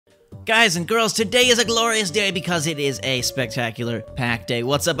Guys and girls, today is a glorious day because it is a spectacular pack day.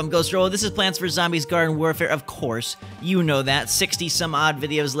 What's up? I'm Ghost Roll. This is Plants vs. Zombies Garden Warfare. Of course, you know that. 60 some odd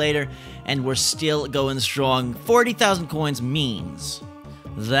videos later, and we're still going strong. 40,000 coins means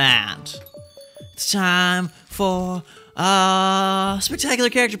that it's time for a spectacular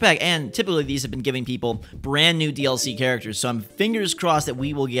character pack. And typically these have been giving people brand new DLC characters, so I'm fingers crossed that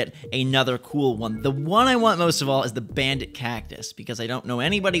we will get another cool one. The one I want most of all is the Bandit Cactus, because I don't know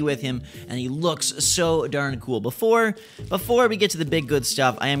anybody with him and he looks so darn cool. Before we get to the big good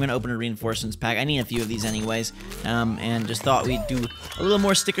stuff, I am going to open a reinforcements pack. I need a few of these anyways, and just thought we'd do a little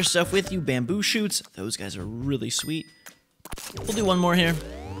more sticker stuff with you. Bamboo shoots, those guys are really sweet. We'll do one more here.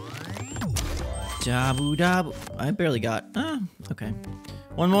 Dabu dabu. I barely got. Okay.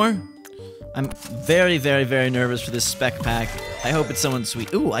 One more. I'm very, very, very nervous for this spec pack. I hope it's someone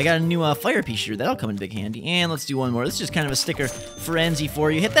sweet. Ooh, I got a new fire pea shooter. That'll come in big handy. And let's do one more. This is just kind of a sticker frenzy for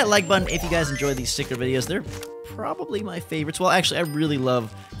you. Hit that like button if you guys enjoy these sticker videos. They're probably my favorites. Well, actually, I really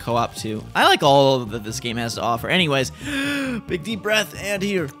love co-op too. I like all that this game has to offer. Anyways, big deep breath, and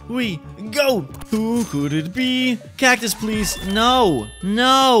here we go. Who could it be? Cactus, please. No,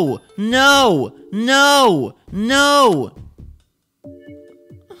 no, no, no, no.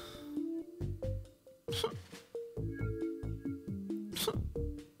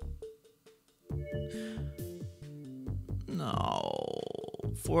 No,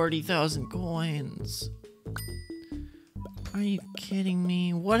 40,000 coins. Are you kidding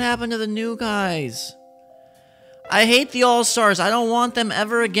me? What happened to the new guys? I hate the All-Stars. I don't want them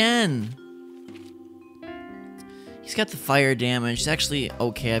ever again. He's got the fire damage. It's actually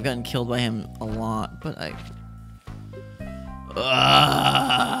okay. I've gotten killed by him a lot, but I...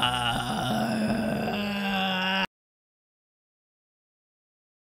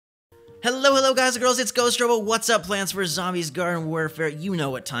 Hello guys and girls, it's Ghost Robo. What's up, Plants vs. Zombies Garden Warfare? You know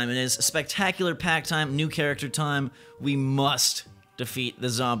what time it is. Spectacular pack time, new character time. We must defeat the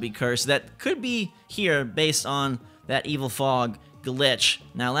zombie curse that could be here based on that evil fog glitch.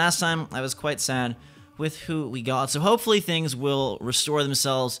 Now, last time I was quite sad with who we got, so hopefully things will restore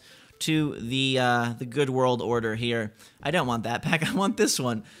themselves to the good world order here. I don't want that pack, I want this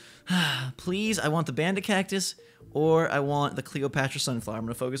one. Please, I want the Bandit Cactus, or I want the Cleopatra Sunflower. I'm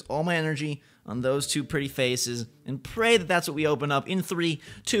going to focus all my energy on those two pretty faces and pray that that's what we open up in 3,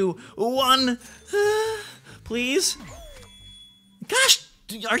 2, 1. Please? Gosh,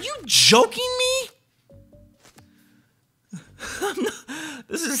 are you joking me?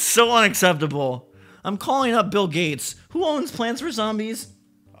 This is so unacceptable. I'm calling up Bill Gates. Who owns Plants vs. Zombies?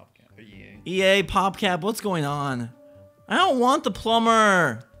 PopCap or EA. EA, PopCap, what's going on? I don't want the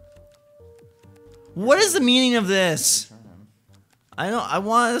plumber. What is the meaning of this? I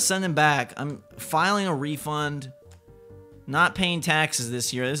wanted to send him back. I'm filing a refund. Not paying taxes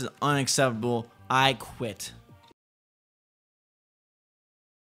this year. This is unacceptable. I quit.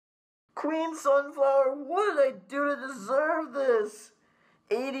 Queen Sunflower, what did I do to deserve this?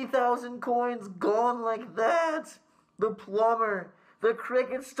 80,000 coins gone like that. The plumber, the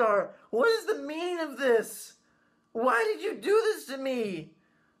cricket star. What is the meaning of this? Why did you do this to me?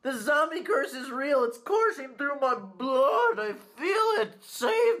 The zombie curse is real. It's coursing through my blood. I feel it.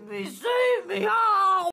 Save me. Save me. Oh!